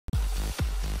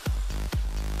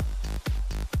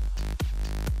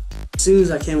As soon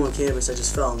as I came on campus, I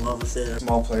just fell in love with it.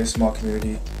 Small place, small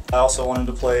community. I also wanted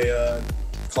to play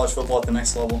college football at the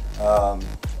next level. I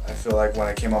feel like when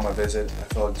I came on my visit, I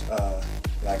felt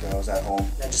like I was at home.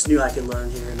 I just knew I could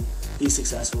learn here and be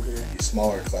successful here. The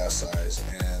smaller class size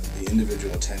and the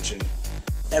individual attention.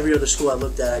 Every other school I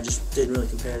looked at, I just didn't really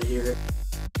compare to here.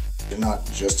 You're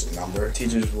not just a number.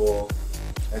 Teachers will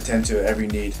attend to every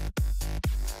need.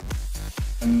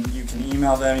 And you can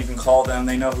email them, you can call them,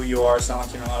 they know who you are. It's not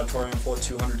like you're in an auditorium full of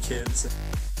 200 kids.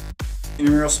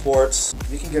 Intramural sports.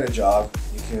 You can get a job.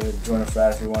 You can join a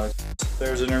frat if you want.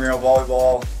 There's intramural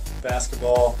volleyball,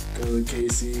 basketball. Go to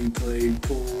KC, play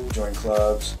pool. Join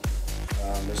clubs.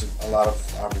 There's a lot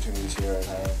of opportunities here at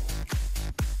Hiram.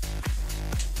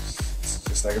 It's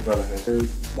just like a brotherhood. There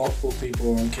are multiple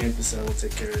people on campus that will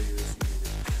take care of you if you need it.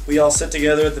 We all sit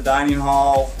together at the dining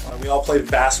hall. We all played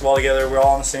basketball together. We're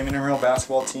all on the same intramural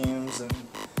basketball teams, and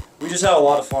we just have a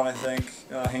lot of fun, I think,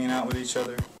 hanging out with each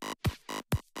other.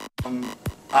 I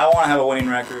want to have a winning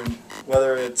record,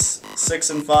 whether it's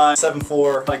 6-5,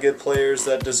 7-4. I get players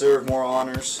that deserve more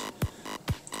honors.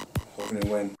 Hoping to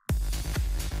win.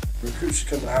 Recruits should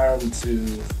come to Hiram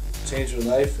to change their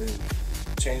life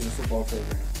and change the football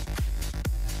program.